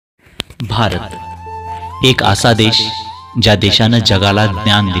भारत एक असा देश ज्या देशानं जगाला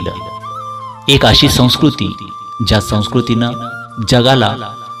ज्ञान दिलं, एक अशी संस्कृती ज्या संस्कृतीनं जगाला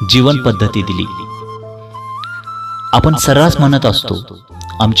जीवन पद्धती दिली. आपण सर्रास म्हणत असतो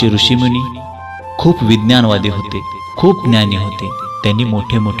आमचे ऋषीमुनी खूप विज्ञानवादी होते, खूप ज्ञानी होते, त्यांनी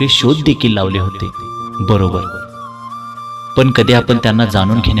मोठे मोठे शोध देखील लावले होते. बरोबर, पण कधी आपण त्यांना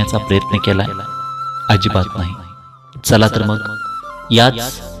जाणून घेण्याचा प्रयत्न केलाय? अजिबात नाही. चला तर मग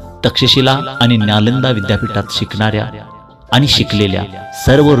याच तक्षशिला आणि नालंदा विद्यापीठात शिकणाऱ्या आणि शिकलेल्या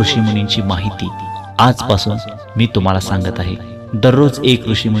सर्व ऋषीमुनींची माहिती आजपासून मी तुम्हाला सांगत आहे. दररोज एक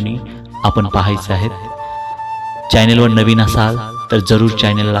ऋषीमुनी आपण पाहायचे आहेत. चॅनेलवर नवीन असाल तर जरूर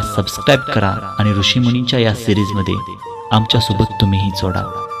चॅनेलला सबस्क्राईब करा आणि ऋषीमुनींच्या या सिरीजमध्ये आमच्यासोबत तुम्हीही जोडा.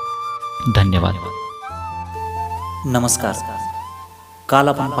 धन्यवाद. नमस्कार. काल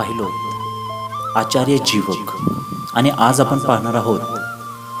आपण पाहिलो आचार्य जीवक आणि आज आपण पाहणार आहोत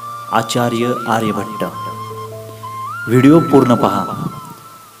आचार्य आर्यभट्ट. व्हिडिओ पूर्ण पहा.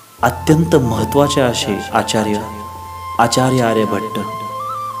 अत्यंत महत्त्वाचे असे आचार्य आर्यभट्ट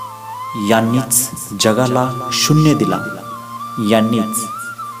यांनीच जगाला शून्य दिला, यांनीच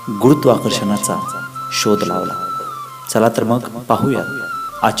गुरुत्वाकर्षणाचा शोध लावला. चला तर मग पाहूया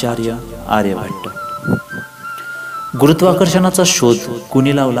आचार्य आर्यभट्ट. गुरुत्वाकर्षणाचा शोध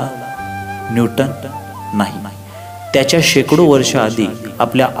कुणी लावला? न्यूटन? नाही. त्याच्या शेकडो वर्ष आधी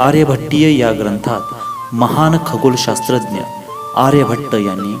आपल्या आर्यभट्टीय या ग्रंथात महान खगोलशास्त्रज्ञ आर्यभट्ट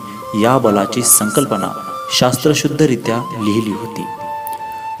यांनी या बलाची संकल्पना शास्त्रशुद्धरित्या लिहिली होती.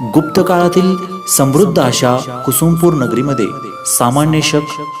 गुप्त काळातील समृद्ध अशा कुसुमपूर नगरीमध्ये सामान्य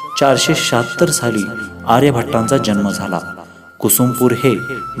शक 476 साली आर्यभट्टांचा जन्म झाला. कुसुमपूर हे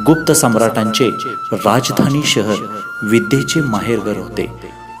गुप्त सम्राटांचे राजधानी शहर, विद्येचे माहेरघर होते.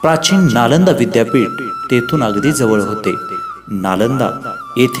 प्राचीन नालंदा विद्यापीठ तेथून अगदी जवळ होते. नालंदा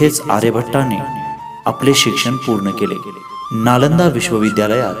येथेच आर्यभट्टाने आपले शिक्षण पूर्ण केले. नालंदा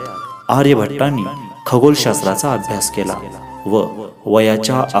विश्वविद्यालयात आर्यभट्टांनी खगोलशास्त्राचा अभ्यास केला व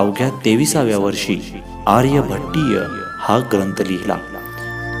वयाच्या अवघ्या 23व्या वर्षी आर्यभट्टीय हा ग्रंथ लिहिला.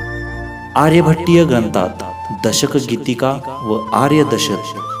 आर्यभट्टीय ग्रंथात दशक गीतिका व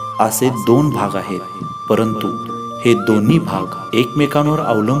आर्यदशक असे 2 भाग आहेत, परंतु हे दोन्ही भाग एकमेकांवर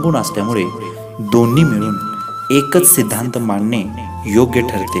अवलंबून असल्यामुळे दोन्ही मिळून एकच सिद्धांत मांडणे योग्य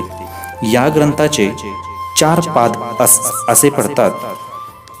ठरते. या ग्रंथाचे 4 पाद असे पडतात: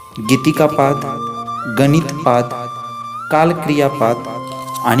 गीतिकापाद, गणितपाद, कालक्रियापाद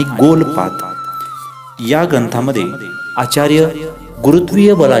आणि गोलपाद. या ग्रंथामध्ये आचार्य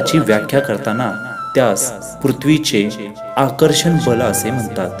गुरुत्वीय बलाची व्याख्या करताना त्यास पृथ्वीचे आकर्षण बल असे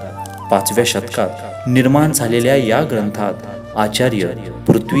म्हणतात. 5व्या शतकात निर्माण झालेल्या या ग्रंथात आचार्य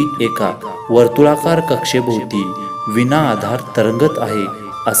पृथ्वी एका वर्तुळाकार कक्षेभोवती विना आधार तरंगत आहे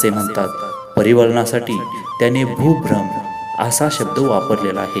असे म्हणतात. परिवलनासाठी त्याने भूभ्रम असा शब्द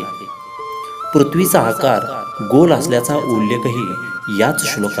वापरलेला आहे. पृथ्वीचा आकार गोल असल्याचा उल्लेखही याच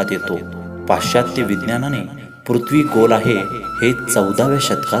श्लोकात येतो. पाश्चात्य विज्ञानाने पृथ्वी गोल आहे हे 14व्या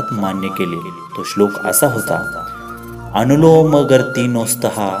शतकात मान्य केले. तो श्लोक असा होता: अनुलोम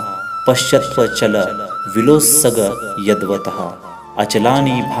गर्तिनोस्तः पश्यत्वचल विलोत्सग यद्वतः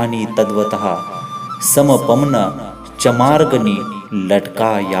अचलानि भानी तद्वतः समपम्न चमार्गनी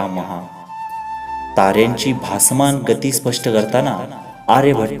लटकायामः. ताऱ्यांची भासमान गती स्पष्ट करताना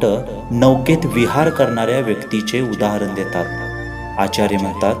आर्यभट्ट नौकेत विहार करणाऱ्या व्यक्तीचे उदाहरण देतात. आचार्य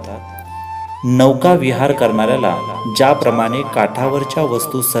म्हणतात, नौका विहार करणाऱ्याला ज्याप्रमाणे काठावरच्या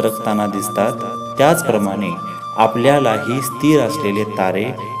वस्तू सरकताना दिसतात, त्याचप्रमाणे आपल्यालाही स्थिर असलेले तारे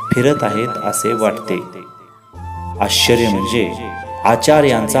फिरत आहेत असे वाटते. आश्चर्य म्हणजे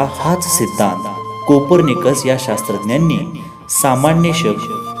आचार्यांचा हाच सिद्धांत कोपर्निकस या शास्त्रज्ञांनी सामान्य शक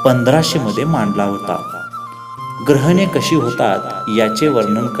 1500 मध्ये मांडला होता. ग्रहणे कशी होतात याचे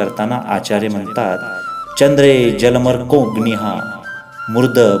वर्णन करताना आचार्य म्हणतात, चंद्रे जलमर्कोऽग्निः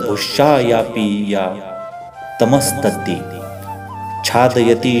मूर्ध भुश्चायापि या तमस्तद्दि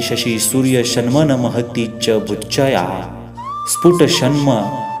छादयति शशि सूर्य षण्मन महती च भुच्चया स्फुट षण्म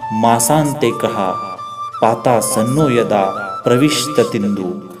मासान्तेकः पाता सन्नो यदा प्रविशततिन्दु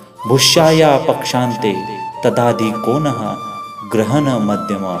भुश्चाया पक्षान्ते तदाधि कोनः ग्रहण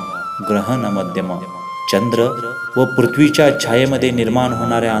मध्यम. चंद्र व पृथ्वीच्या छायेमध्ये निर्माण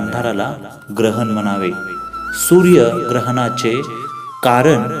होणाऱ्या अंधाराला ग्रहण म्हणावे. सूर्य ग्रहणाचे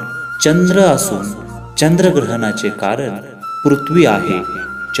कारण चंद्र असून चंद्रग्रहणाचे कारण पृथ्वी आहे.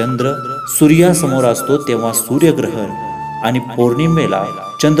 चंद्र सूर्यासमोर असतो तेव्हा सूर्यग्रहण आणि पौर्णिमेला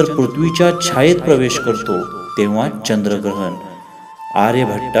चंद्र पृथ्वीच्या छायेत प्रवेश करतो तेव्हा चंद्रग्रहण.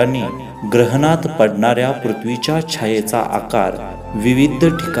 आर्यभट्टांनी ग्रहणात पडणाऱ्या पृथ्वीच्या छायेचा आकार विविध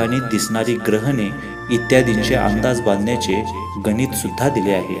ठिकाणी दिसणारी ग्रहणे इत्यादींचे अंदाज बांधण्याचे गणित सुद्धा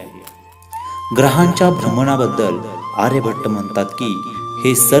दिले आहे. ग्रहांच्या भ्रमणाबद्दल आर्यभट्ट म्हणतात की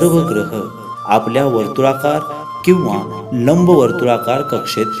हे सर्व ग्रह आपल्या वर्तुळाकार किंवा लंबवर्तुळाकार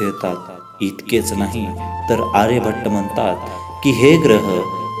कक्षेत फिरतात. इतकेच नाही तर आर्यभट्ट म्हणतात की हे ग्रह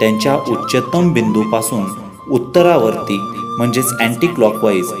त्यांच्या उच्चतम बिंदूपासून उत्तरावर्ती म्हणजेच अँटी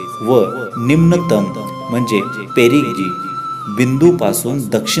क्लॉकवाईज व निम्नतम म्हणजे पेरिगी बिंदूपासून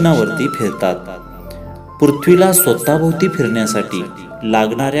दक्षिणावर्ती फिरतात. पृथ्वीला स्वतःभोवती फिरण्यासाठी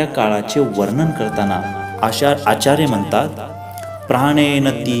लागणाऱ्या काळाचे वर्णन करताना आचार्य म्हणतात,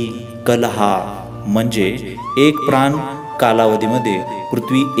 प्राणेनती कलहा म्हणजे एक प्राण कालावधीमध्ये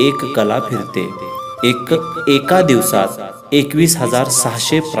पृथ्वी एक कला फिरते. एका दिवसात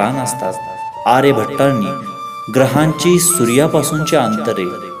 21,600 प्राण असतात. आर्यभट्टांनी ग्रहांची सूर्यापासूनचे अंतरे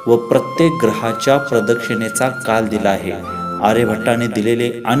व प्रत्येक ग्रहाच्या प्रदक्षिणेचा काल दिला आहे. आर्यभट्टाने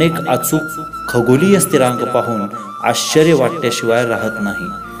दिलेले अनेक अचूक खगोलीय स्थिरांक पाहून आश्चर्य वाटल्याशिवाय राहत नाही.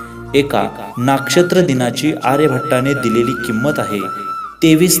 एका नक्षत्र दिनाची आर्यभट्टाने दिलेली किंमत आहे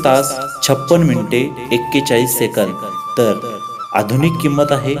 23 तास 56 मिनिटे 41 सेकंद, तर आधुनिक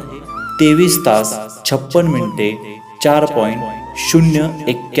किंमत आहे 23 तास 56 मिनिटे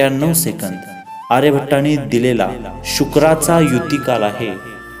 4.091 सेकंद. आर्यभट्टाने दिलेला शुक्राचा युतिकाल आहे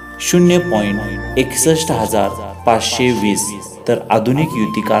 0.61,520, तर आधुनिक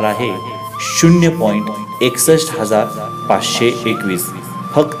युतिकाल आहे 0.61,521.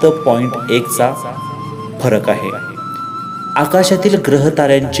 फक्त 0.1चा फरक आहे. आकाशातील ग्रह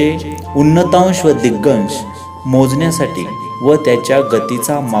ताऱ्यांचे उन्नतांश व दिग्गंश मोजण्यासाठी व त्याच्या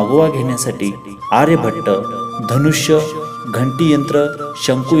गतीचा मागोवा घेण्यासाठी आर्यभट्ट धनुष्य, घंटीयंत्र,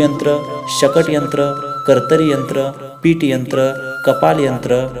 शंकुयंत्र, शकटयंत्र, कर्तरीयंत्र, पीठयंत्र,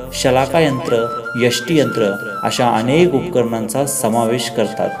 कपालयंत्र, शलाकायंत्र, यष्टीयंत्र अशा अनेक उपकरणांचा समावेश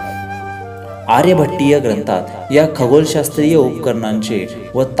करतात. आर्यभट्टीय ग्रंथात या खगोलशास्त्रीय उपकरणांचे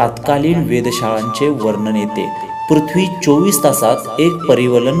व तात्कालीन वेधशाळांचे वर्णन येते. पृथ्वी 24 तासात एक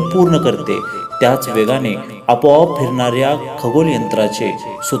परिवलन पूर्ण करते. त्याच वेगाने आपोआप फिरणाऱ्या खगोलयंत्राचे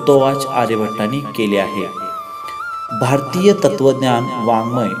सुतोवाच आर्यभट्टांनी केले आहे. भारतीय तत्वज्ञान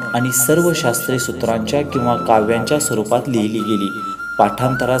वाङ्मय आणि सर्व शास्त्रीय सूत्रांच्या किंवा काव्यांच्या स्वरूपात लिहिली गेली.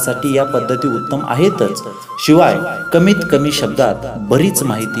 पाठांतरासाठी या पद्धती उत्तम आहेतच, शिवाय कमीत कमी शब्दात बरीच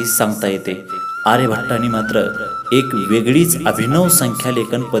माहिती सांगता येते. आर्यभट्टांनी मात्र एक वेगळीच अभिनव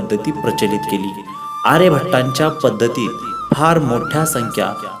संख्यालेखन पद्धती प्रचलित केली. आर्यभट्टांच्या पद्धतीत फार मोठ्या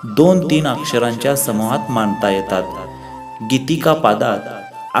संख्या 2-3 अक्षरांच्या समूहात मांडता येतात. गीतिका पादात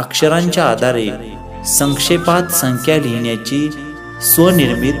अक्षरांच्या आधारे संक्षेपात संख्या लिहिण्याची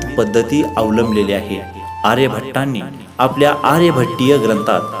स्वनिर्मित पद्धती अवलंबलेली आहे. आर्यभट्टांनी आपल्या आर्यभट्टीय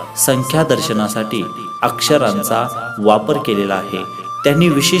ग्रंथात संख्या दर्शनासाठी अक्षरांचा वापर केलेला आहे. त्यांनी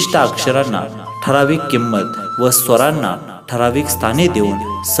विशिष्ट अक्षरांना ठराविक किंमत व स्वरांना ठराविक स्थाने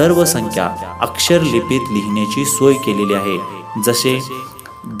देऊन सर्व संख्या अक्षरलिपीत लिहिण्याची सोय केलेली आहे. जसे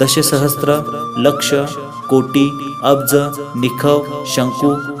दशसहस्त्र, लक्ष, कोटी, अब्ज, निखव,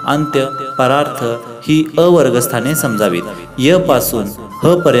 शंकू, अंत्य, परार्थ ही अवर्गस्थाने समजावीत. य पासून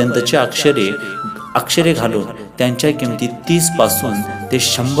ह पर्यंतची अक्षरे घालून त्यांच्या किमती 30 पासून ते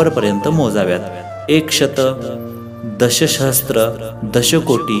 100 पर्यंत मोजाव्यात. 100, दशसहस्त्र,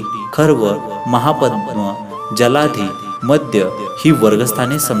 दशकोटी, खर्व, महापद्म, जलाधी, मध्य ही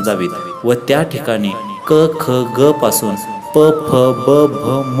वर्गस्थाने समजावीत व त्या ठिकाणी क, ख, ग पासून प, फ, ब, भ,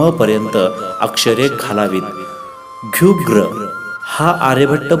 म पर्यंत अक्षरे घालावीत. घ्युग्र हा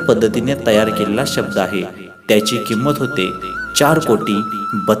आर्यभट्ट पद्धतीने तयार केलेला शब्द आहे. त्याची किंमत होते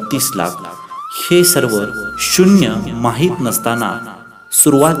 4,32,00,000. हे सर्व शून्य माहीत नसताना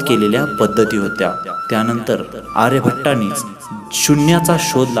सुरुवात केलेल्या पद्धती होत्या. त्यानंतर आर्यभट्टांनीच शून्याचा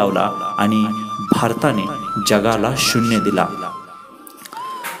शोध लावला आणि भारताने जगाला शून्य दिला.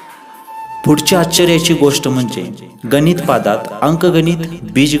 पुढची आश्चर्याची गोष्ट म्हणजे गणित पादात अंकगणित,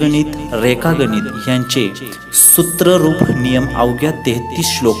 बीजगणित, रेखागणित यांचे सूत्ररूप नियम अवघ्या 33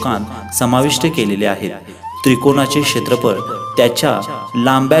 श्लोकांत समाविष्ट केलेले आहेत. त्रिकोणाचे क्षेत्रफळ त्याच्या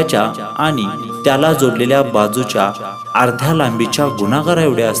लांब्याच्या आणि त्याला जोडलेल्या बाजूच्या अर्ध्या लांबीच्या गुणाकारा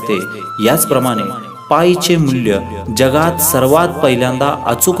एवढे असते. याचप्रमाणे पाईचे मूल्य जगात सर्वात पहिल्यांदा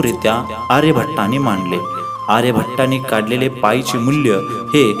अचूकरित्या आर्यभट्टांनी मांडले. आर्यभट्टांनी काढलेले पाईचे मूल्य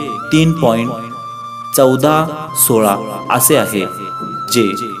हे 3.1416 असे आहे, जे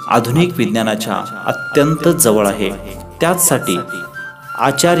आधुनिक विज्ञानाच्या अत्यंत जवळ आहे. त्याचसाठी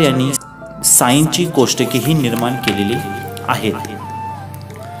आचार्यांनी साईंची कोष्टकेही निर्माण केलेली आहेत.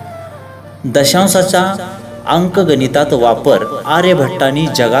 दशांशाचा अंकगणितात वापर आर्यभट्टांनी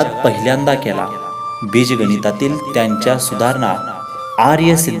जगात पहिल्यांदा केला. बीजगणितातील त्यांच्या सुधारणा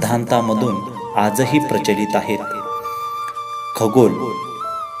आर्य सिद्धांतामधून आजही प्रचलित आहेत. खगोल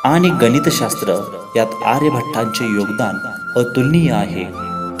आणि गणितशास्त्र यात आर्यभट्टांचे योगदान अतुलनीय आहे.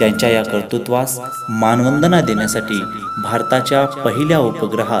 त्यांच्या या कर्तृत्वास मानवंदना देण्यासाठी भारताच्या पहिल्या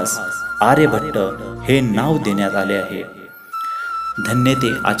उपग्रहास आर्यभट्ट हे नाव देण्यात आले आहे. धन्य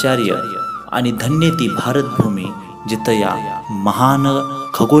ते आचार्य आणि धन्य ती भारतभूमी जिथं या महान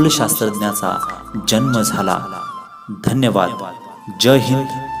खगोलशास्त्रज्ञाचा जन्म झाला. धन्यवाद. जय हिंद,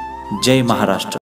 जय महाराष्ट्र.